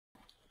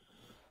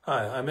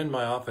Hi, I'm in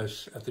my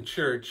office at the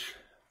church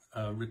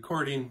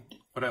recording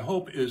what I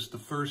hope is the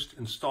first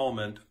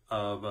installment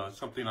of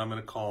something I'm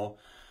going to call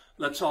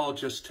Let's All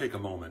Just Take a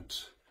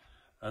Moment.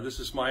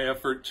 This is my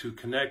effort to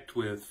connect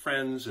with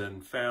friends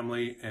and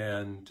family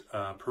and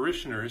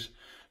parishioners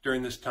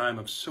during this time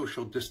of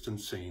social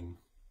distancing.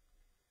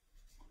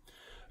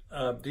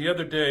 The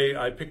other day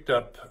I picked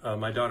up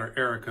my daughter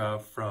Erica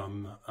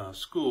from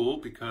school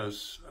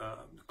because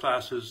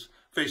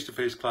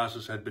face-to-face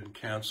classes had been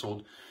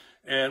canceled.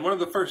 And one of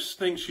the first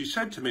things she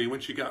said to me when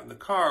she got in the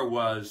car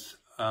was,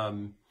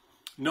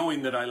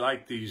 knowing that I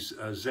like these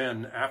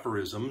Zen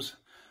aphorisms,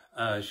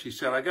 she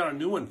said, "I got a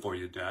new one for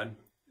you, Dad,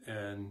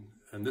 and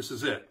this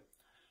is it.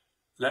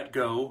 Let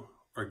go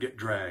or get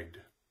dragged."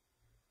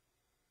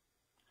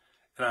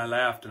 And I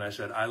laughed and I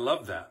said, "I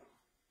love that."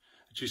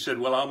 And she said,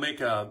 "Well, I'll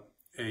make a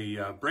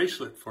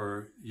bracelet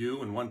for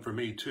you and one for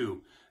me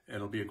too.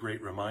 It'll be a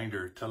great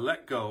reminder to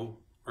let go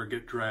or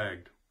get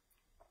dragged."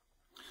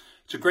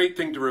 It's a great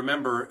thing to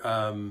remember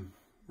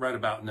right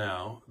about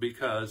now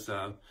because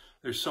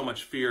there's so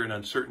much fear and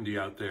uncertainty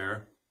out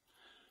there.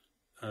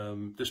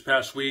 This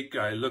past week,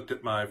 I looked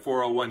at my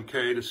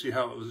 401k to see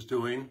how it was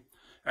doing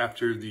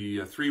after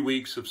the 3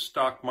 weeks of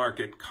stock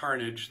market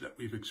carnage that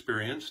we've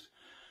experienced,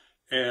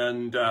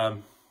 and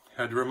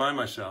had to remind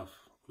myself,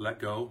 let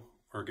go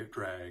or get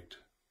dragged.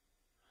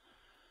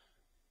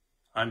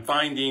 I'm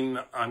finding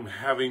I'm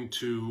having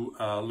to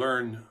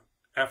learn.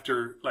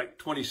 After like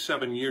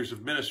 27 years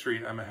of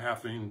ministry, I'm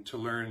having to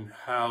learn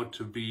how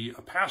to be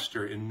a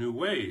pastor in new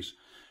ways.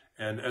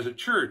 And as a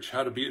church,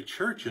 how to be a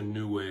church in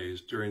new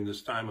ways during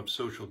this time of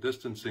social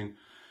distancing.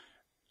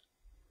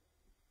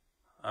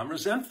 I'm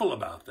resentful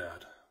about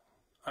that.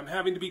 I'm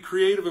having to be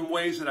creative in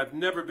ways that I've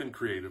never been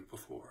creative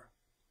before.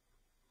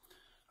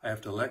 I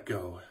have to let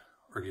go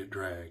or get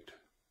dragged.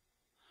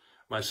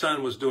 My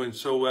son was doing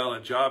so well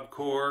at Job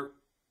Corps.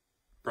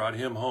 Brought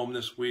him home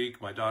this week.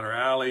 My daughter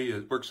Allie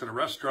works at a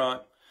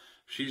restaurant.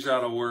 She's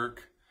out of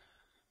work.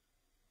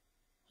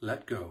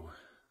 Let go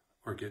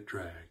or get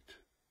dragged.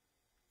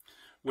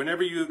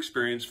 Whenever you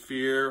experience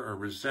fear or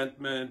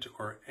resentment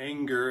or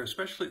anger,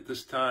 especially at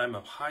this time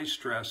of high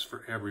stress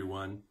for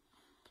everyone,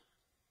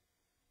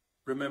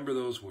 remember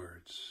those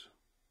words.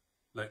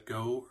 Let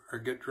go or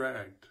get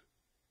dragged.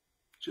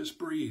 Just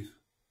breathe.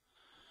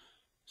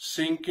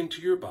 Sink into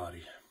your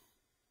body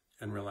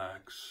and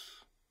relax.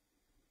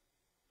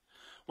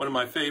 One of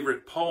my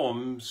favorite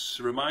poems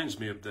reminds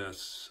me of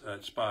this.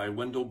 It's by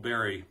Wendell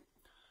Berry,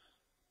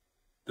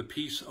 "The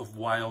Peace of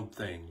Wild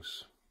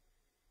Things."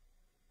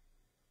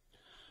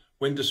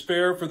 When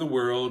despair for the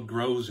world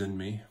grows in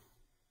me,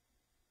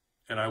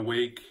 and I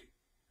wake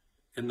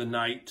in the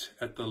night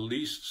at the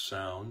least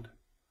sound,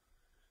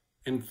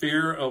 in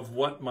fear of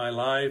what my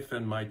life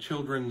and my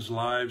children's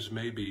lives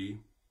may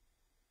be,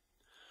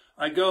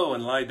 I go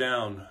and lie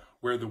down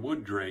where the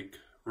wood drake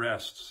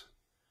rests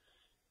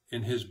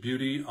in his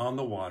beauty on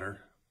the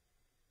water,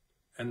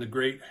 and the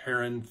great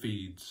heron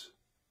feeds.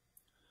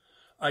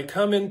 I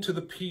come into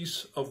the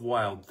peace of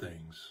wild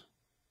things,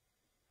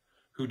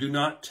 who do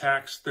not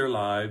tax their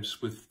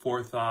lives with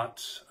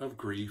forethoughts of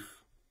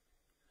grief.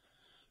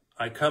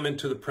 I come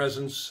into the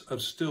presence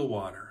of still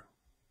water,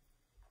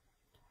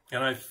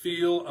 and I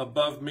feel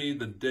above me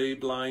the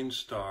day-blind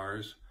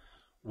stars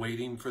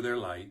waiting for their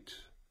light.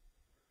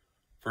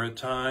 For a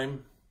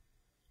time,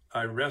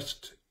 I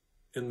rest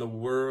in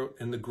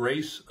the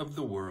grace of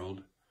the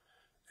world,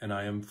 and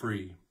I am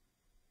free.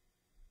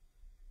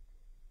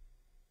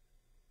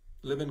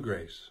 Live in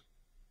grace.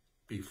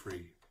 Be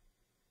free.